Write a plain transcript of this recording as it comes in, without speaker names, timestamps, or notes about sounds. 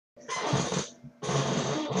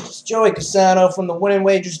It's Joey Cassano from the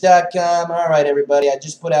winningwagers.com. All right, everybody, I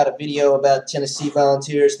just put out a video about Tennessee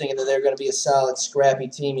Volunteers, thinking that they're going to be a solid, scrappy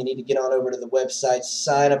team. You need to get on over to the website,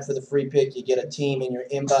 sign up for the free pick. You get a team in your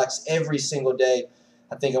inbox every single day.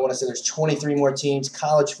 I want to say there's 23 more teams,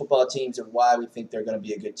 college football teams, and why we think they're going to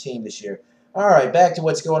be a good team this year. All right, back to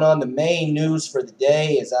what's going on. The main news for the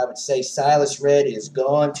day is, I would say, Silas Redd is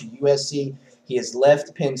gone to USC. He has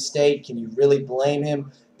left Penn State. Can you really blame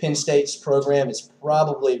him? Penn State's program is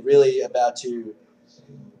probably really about to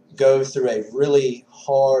go through a really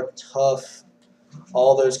hard, tough,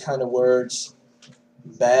 all those kind of words,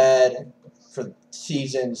 bad for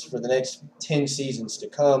seasons, for the next 10 seasons to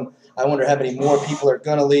come. I wonder how many more people are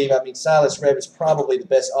going to leave. I mean, Silas Redd is probably the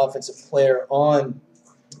best offensive player on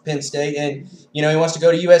Penn State, and he wants to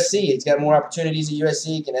go to USC. He's got more opportunities at USC.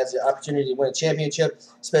 He can have the opportunity to win a championship,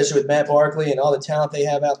 especially with Matt Barkley and all the talent they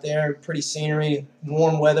have out there. Pretty scenery,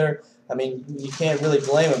 warm weather. I mean, you can't really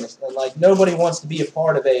blame him. Like, nobody wants to be a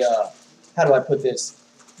part of a how do I put this?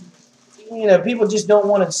 People just don't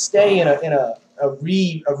want to stay in a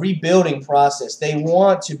rebuilding process. They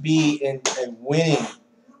want to be in a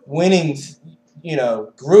winning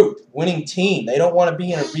group, winning team. They don't want to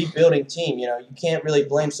be in a rebuilding team. You can't really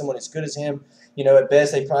blame someone as good as him. At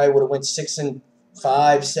best they probably would have went 6-5,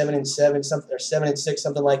 7-7, something, or 7-6,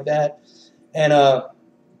 something like that. And I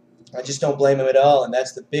just don't blame him at all. And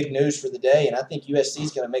that's the big news for the day. And I think USC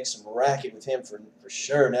is going to make some racket with him for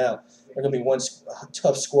sure. Now they're going to be one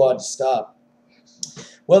tough squad to stop.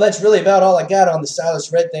 Well, that's really about all I got on the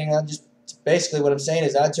Silas Redd thing. Basically, what I'm saying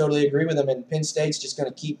is I totally agree with him, and Penn State's just going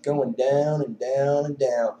to keep going down and down and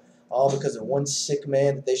down, all because of one sick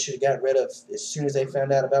man that they should have got rid of as soon as they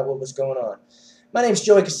found out about what was going on. My name's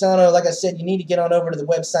Joey Cassano. Like I said, you need to get on over to the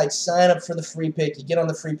website, sign up for the free pick. You get on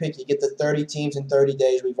the free pick, you get the 30 teams in 30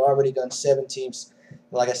 days. We've already done 7 teams.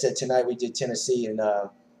 Like I said, tonight we did Tennessee, and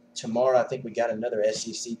tomorrow I think we got another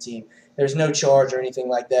SEC team. There's no charge or anything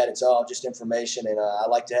like that. It's all just information, and I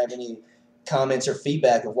like to have any comments or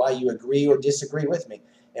feedback of why you agree or disagree with me.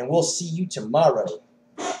 And we'll see you tomorrow.